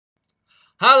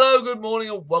Hello, good morning,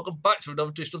 and welcome back to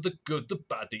another edition of The Good, The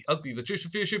Bad, The Ugly, the Juice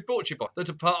Review Show brought to you by the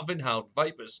Department of Inhaled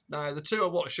Vapors. Now, the two I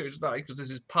want to show today, because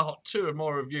this is part 2 of my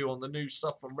review on the new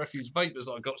stuff from Refuge Vapors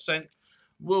that I got sent,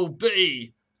 will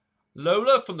be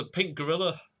Lola from the Pink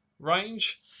Gorilla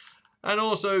range, and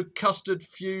also Custard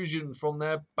Fusion from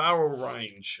their Barrel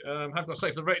range. Have got to say,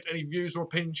 for the record, any views or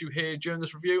opinions you hear during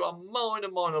this review are mine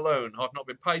and mine alone. I've not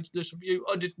been paid to this review.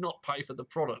 I did not pay for the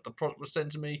product. The product was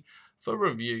sent to me for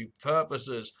review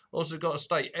purposes. Also got to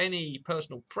state, any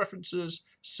personal preferences,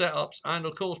 setups, and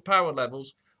of course power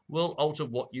levels will alter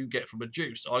what you get from a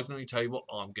juice. I can only tell you what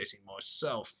I'm getting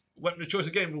myself. Weapon of choice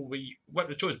again will be,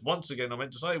 weapon of choice once again I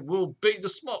meant to say, will be the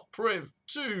Smart Priv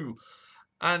 2.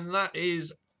 And that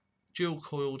is dual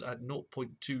coiled at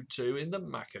 0.22 in the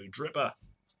Mako dripper.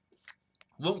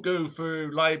 Won't go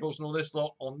through labels and all this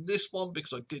lot on this one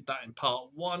because I did that in part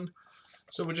 1.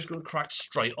 So we're just going to crack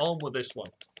straight on with this one.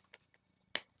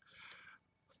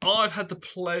 I've had the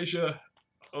pleasure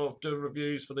of doing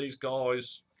reviews for these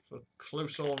guys for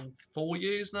close on 4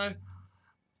 years now.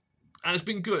 And it's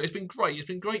been good. It's been great. It's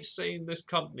been great seeing this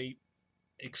company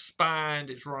expand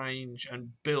its range and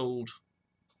build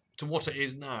to what it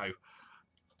is now.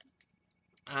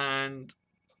 And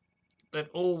they've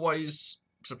always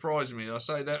surprised me. I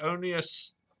say they're only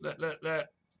they're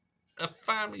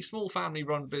a small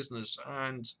family-run business,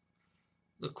 and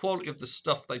the quality of the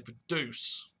stuff they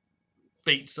produce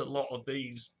beats a lot of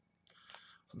these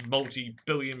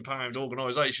multi-billion-pound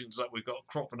organisations that we've got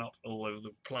cropping up all over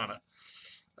the planet.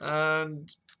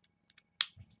 And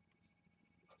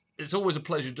it's always a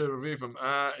pleasure to do a review of them.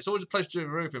 It's always a pleasure to do a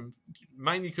review of them,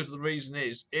 mainly because the reason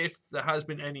is, if there has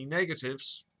been any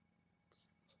negatives,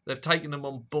 they've taken them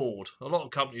on board. A lot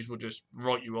of companies will just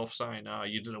write you off saying,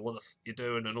 you don't know what you're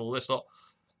doing and all this lot.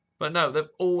 But no, they've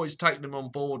always taken them on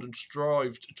board and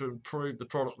strived to improve the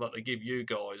product that they give you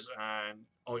guys. And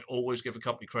I always give a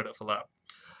company credit for that.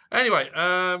 Anyway,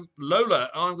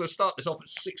 Lola, I'm going to start this off at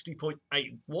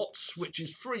 60.8 watts, which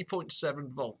is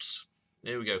 3.7 volts.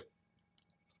 Here we go.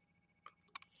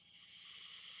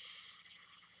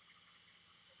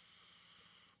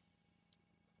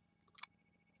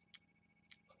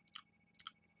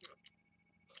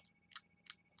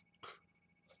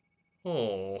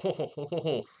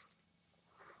 Oh,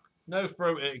 no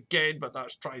throat it again, but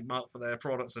that's trademark for their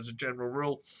products as a general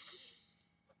rule.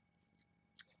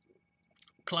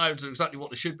 Clouds are exactly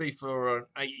what they should be for an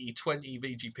 80-20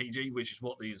 VGPG, which is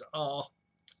what these are.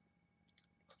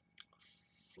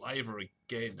 Flavour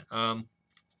again.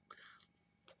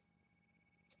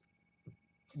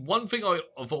 One thing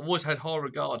I've always had high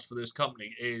regards for this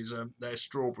company is their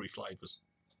strawberry flavours.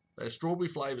 Their strawberry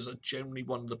flavours are generally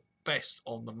one of the best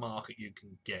on the market you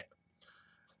can get.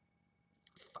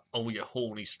 All your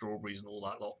horny strawberries and all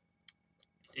that lot.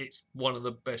 It's one of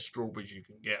the best strawberries you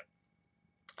can get.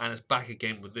 And it's back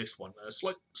again with this one.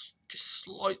 Just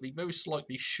slightly, very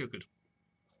slightly sugared.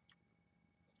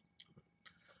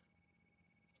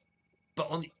 But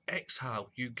on the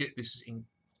exhale, you get this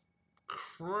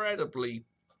incredibly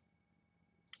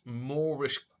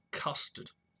Moorish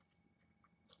custard.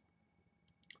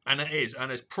 And it is,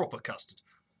 and it's proper custard.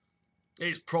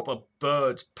 It's proper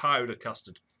bird's powder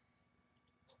custard,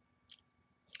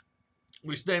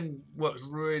 which then works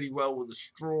really well with the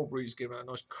strawberries, giving it a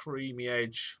nice creamy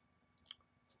edge.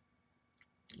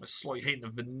 A slight hint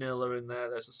of vanilla in there.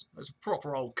 There's a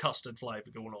proper old custard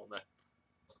flavour going on there.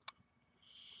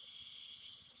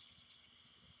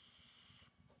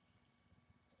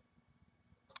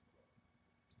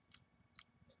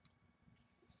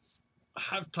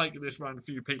 I have taken this round a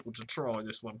few people to try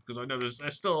this one, because I know there's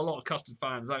still a lot of custard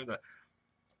fans out there.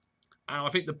 And I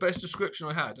think the best description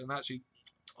I had, and actually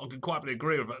I can quite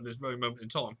agree with it at this very moment in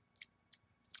time,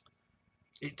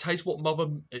 it tastes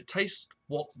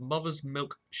what mother's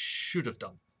milk should have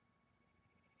done.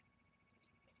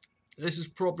 This is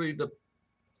probably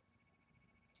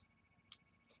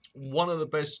one of the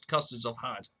best custards I've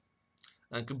had,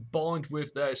 and combined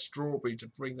with their strawberry to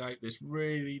bring out this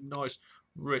really nice,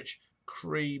 rich,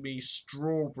 creamy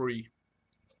strawberry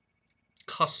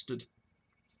custard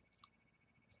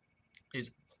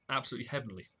is absolutely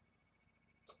heavenly.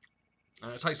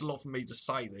 And it takes a lot for me to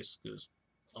say this, because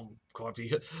I'm quite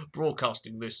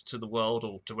broadcasting this to the world,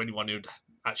 or to anyone who'd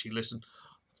actually listen.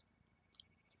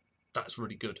 That's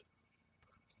really good.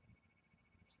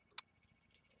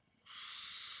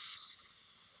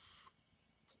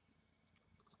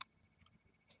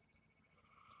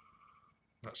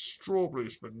 That strawberry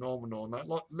is phenomenal, and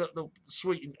that the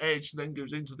sweetened edge then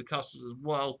goes into the custard as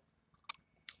well,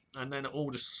 and then it all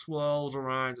just swirls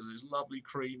around as this lovely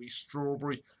creamy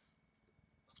strawberry.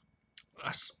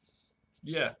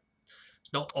 Yeah, it's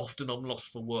Not often I'm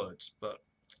lost for words, but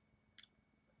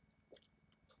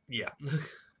yeah.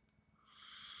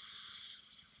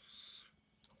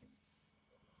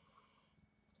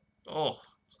 Oh,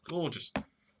 it's gorgeous.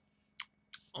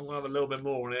 I'm going to have a little bit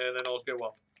more in here and then I'll go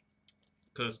up.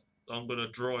 Because I'm going to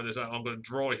dry this out. I'm going to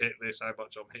dry hit this, how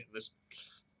much I'm hitting this.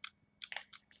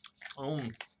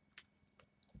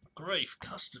 Grief.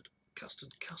 Custard.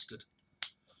 Custard. Custard.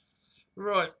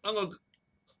 Right. I'm going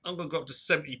to go up to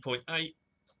 70.8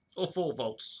 or 4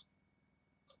 volts.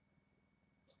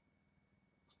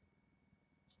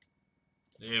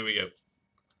 Here we go.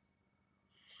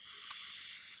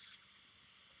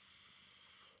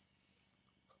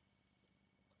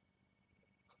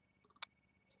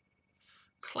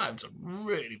 Clouds are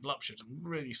really voluptuous and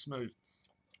really smooth.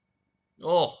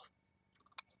 Oh,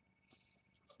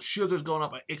 sugar's gone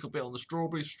up a little bit on the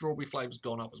strawberries. Strawberry flavour's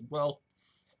gone up as well.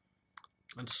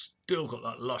 And still got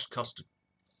that lush custard.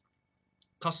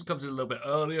 Custard comes in a little bit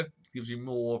earlier. Gives you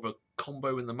more of a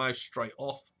combo in the mouth straight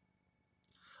off.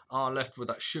 Are left with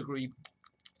that sugary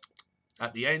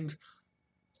at the end.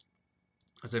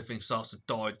 As everything starts to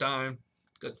die down.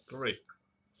 Good grief.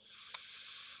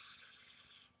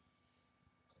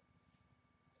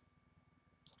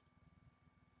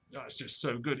 That's just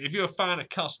so good. If you're a fan of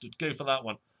custard, go for that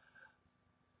one.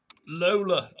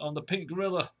 Lola on the Pink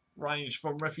Gorilla range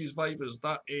from Refuge Vapors.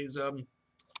 That is, and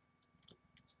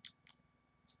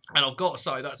I've got to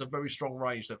say, that's a very strong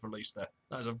range they've released there.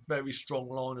 That is a very strong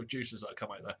line of juices that have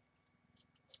come out there.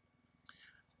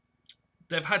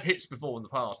 They've had hits before in the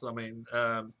past. I mean,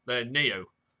 their Neo,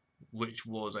 which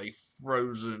was a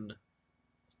frozen,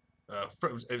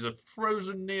 it was a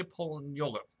frozen Neapolitan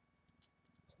yogurt.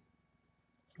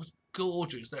 It was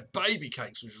gorgeous. Their baby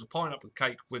cakes, which was a pineapple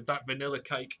cake with that vanilla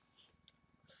cake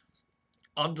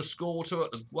underscore to it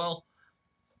as well.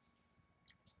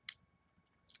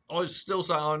 I still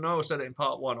say, I know I said it in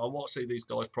part 1, I want to see these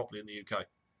guys properly in the UK.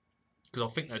 Because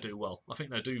I think they do well. I think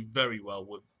they do very well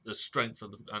with the strength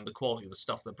of and the quality of the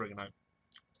stuff they're bringing out.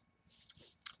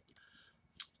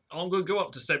 I'm going to go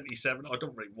up to 77. I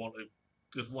don't really want to,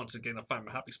 because once again I found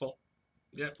my happy spot.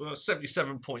 Yep, well,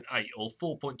 77.8 or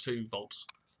 4.2 volts.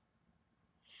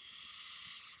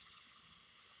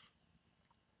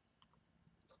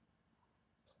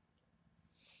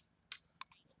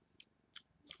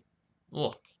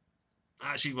 Oh,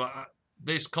 actually, well,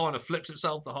 this kind of flips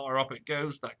itself the higher up it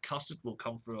goes. That custard will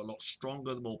come through a lot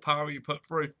stronger the more power you put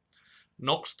through.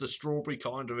 Knocks the strawberry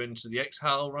kind of into the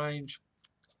exhale range,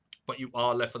 but you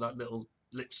are left with that little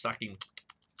lip stacking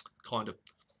kind of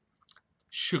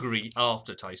sugary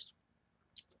aftertaste.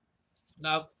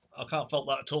 No, I can't fault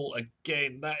that at all.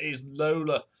 Again, that is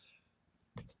Lola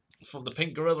from the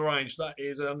Pink Gorilla range. That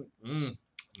is I'll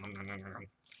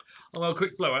have a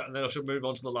quick flow out and then I should move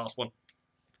on to the last one.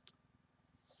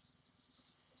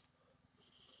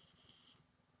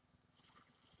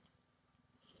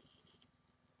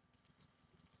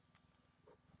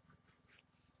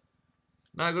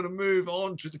 Now I'm going to move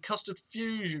on to the Custard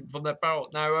Fusion from their barrel.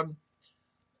 Now,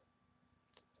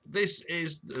 this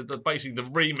is basically the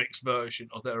remix version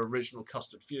of their original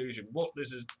Custard Fusion. What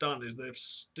this has done is they've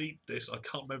steeped this, I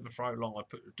can't remember for how long,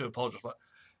 I do apologise for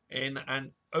that,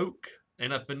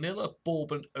 in a vanilla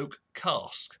bourbon oak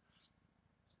cask.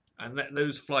 And let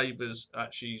those flavours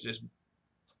actually just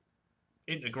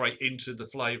integrate into the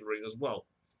flavouring as well.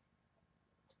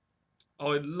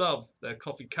 I love their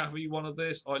Coffee Cafe one of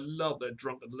this. I love their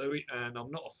Drunken Louis, and I'm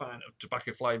not a fan of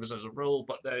tobacco flavours as a rule,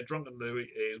 but their Drunken Louis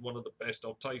is one of the best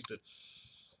I've tasted.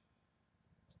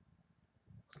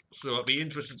 So I'd be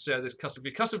interested to see how this custard...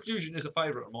 Custard Fusion is a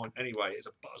favourite of mine anyway. It's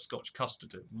a butterscotch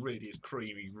custard. It really is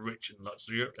creamy, rich, and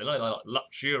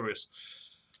luxurious.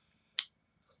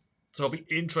 So I'll be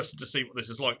interested to see what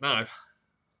this is like now.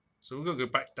 So we're going to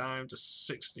go back down to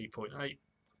 60.8.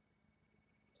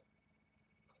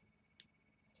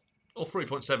 Or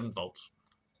 3.7 volts.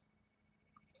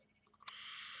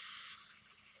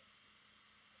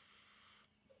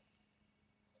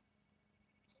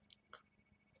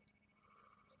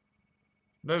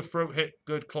 No throat hit,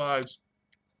 good clouds.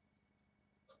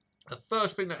 The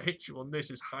first thing that hits you on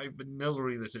this is how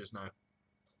vanilla-y this is now.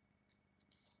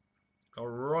 Got a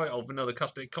right old vanilla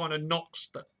custard. It kind of knocks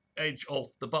the edge off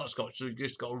the butterscotch, so you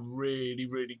just got a really,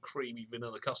 really creamy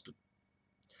vanilla custard.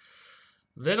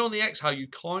 Then on the exhale, you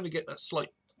kind of get that slight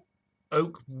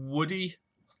oak woody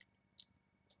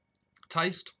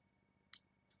taste.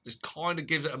 This kind of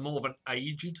gives it a more of an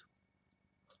aged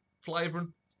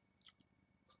flavouring.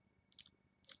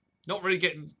 Not really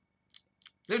getting...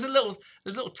 There's a little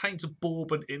taint of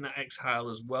bourbon in that exhale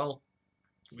as well,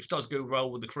 which does go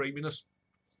well with the creaminess.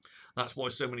 That's why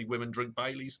so many women drink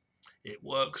Baileys. It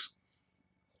works.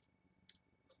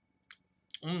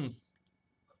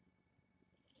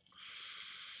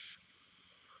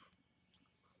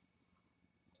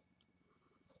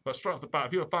 But straight off the bat,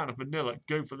 if you're a fan of vanilla,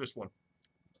 go for this one.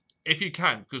 If you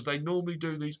can, because they normally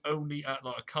do these only at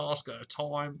like a cask at a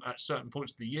time at certain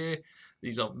points of the year.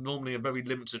 These are normally a very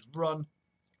limited run.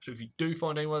 So if you do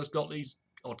find anyone that's got these,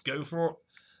 I'd go for it.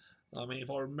 I mean,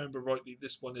 if I remember rightly,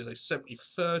 this one is a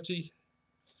 70-30.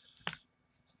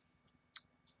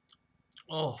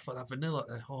 Oh, but that vanilla,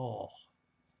 oh,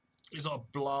 it's like a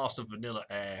blast of vanilla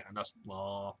air, and that's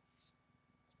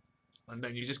and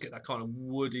then you just get that kind of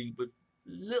woody with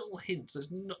little hints.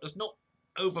 There's not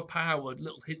overpowered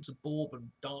little hints of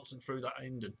bourbon dancing through that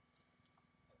ending.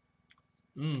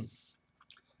 I'm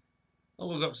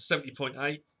going to go up to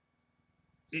 70.8.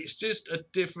 It's just a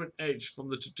different edge from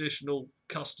the traditional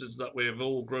custards that we have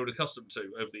all grown accustomed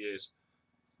to over the years.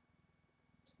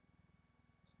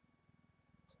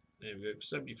 There we go,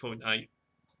 70.8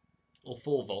 or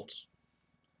 4 volts.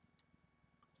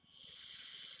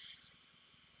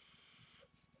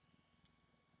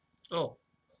 Oh.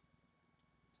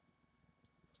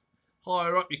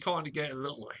 Higher up, you kind of get a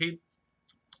little hint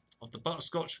of the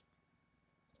butterscotch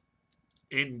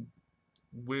in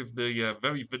with the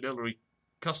very vanilla-y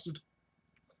custard.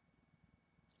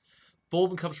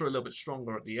 Bourbon comes through a little bit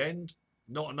stronger at the end.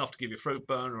 Not enough to give you throat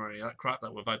burn or any of that crap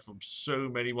that we've had from so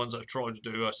many ones that have tried to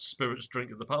do a spirits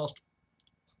drink in the past.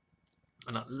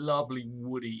 And that lovely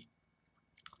woody.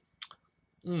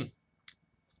 Kind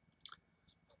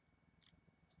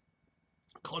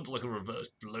of like a reverse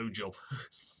blowjob.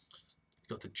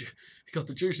 You got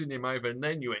the juice in your mouth, and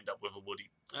then you end up with a woody.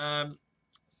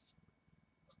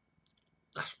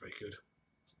 That's very good.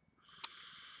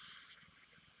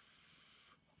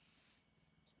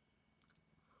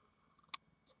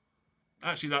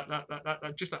 Actually,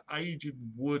 that just that aged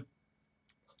wood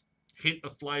hint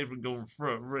of flavour and going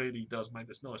through it really does make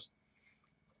this nice.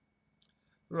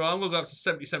 Right, I'm going to go up to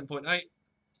 77.8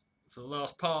 for the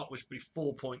last part, which would be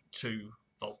 4.2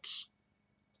 volts.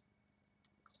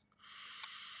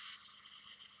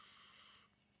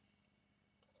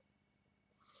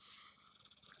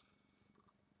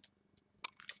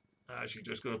 Actually,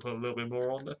 just going to put a little bit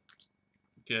more on there.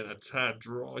 Get a tad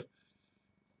dry.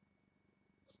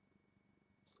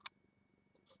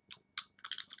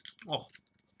 Oh,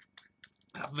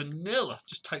 that vanilla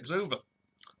just takes over.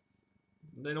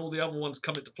 And then all the other ones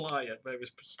come into play at various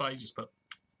stages, but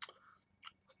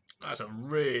that's a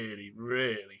really,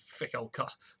 really thick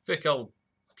old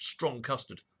strong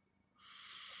custard.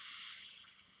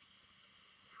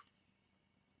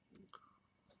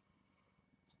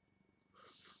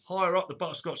 Higher up, the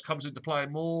butterscotch comes into play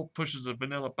more, pushes the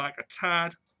vanilla back a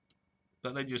tad,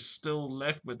 but then you're still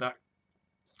left with that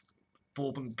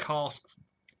bourbon cask.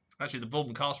 Actually, the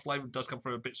bourbon cask flavour does come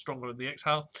through a bit stronger in the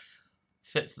exhale.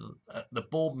 The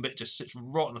bourbon bit just sits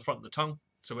right on the front of the tongue,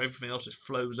 so everything else just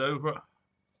flows over it.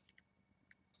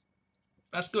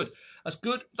 That's good. That's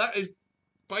good. That is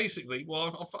basically,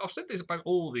 well, I've said this about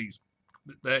all these,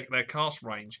 their cask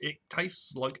range. It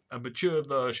tastes like a mature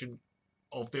version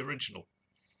of the original.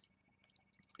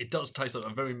 It does taste like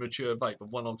a very mature vape,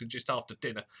 and one I could just after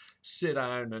dinner sit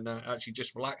down and actually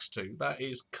just relax to. That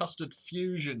is Custard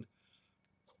Fusion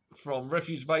from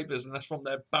Refuge Vapors, and that's from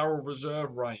their Barrel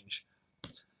Reserve range.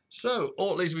 So,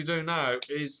 all it leaves me to do now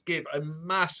is give a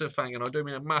massive thank you, and I do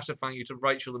mean a massive thank you to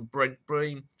Rachael and Brent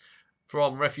Bleam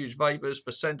from Refuge Vapors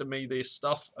for sending me this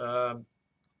stuff.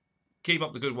 Keep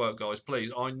up the good work, guys,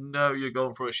 please. I know you're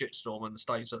going through a shitstorm in the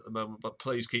States at the moment, but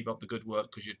please keep up the good work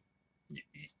because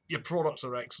your products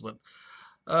are excellent.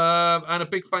 And a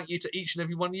big thank you to each and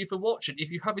every one of you for watching.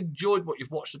 If you have enjoyed what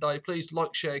you've watched today, please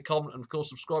like, share, comment, and of course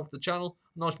subscribe to the channel.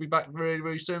 Nice to be back really,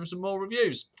 really soon with some more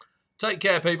reviews. Take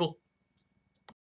care, people.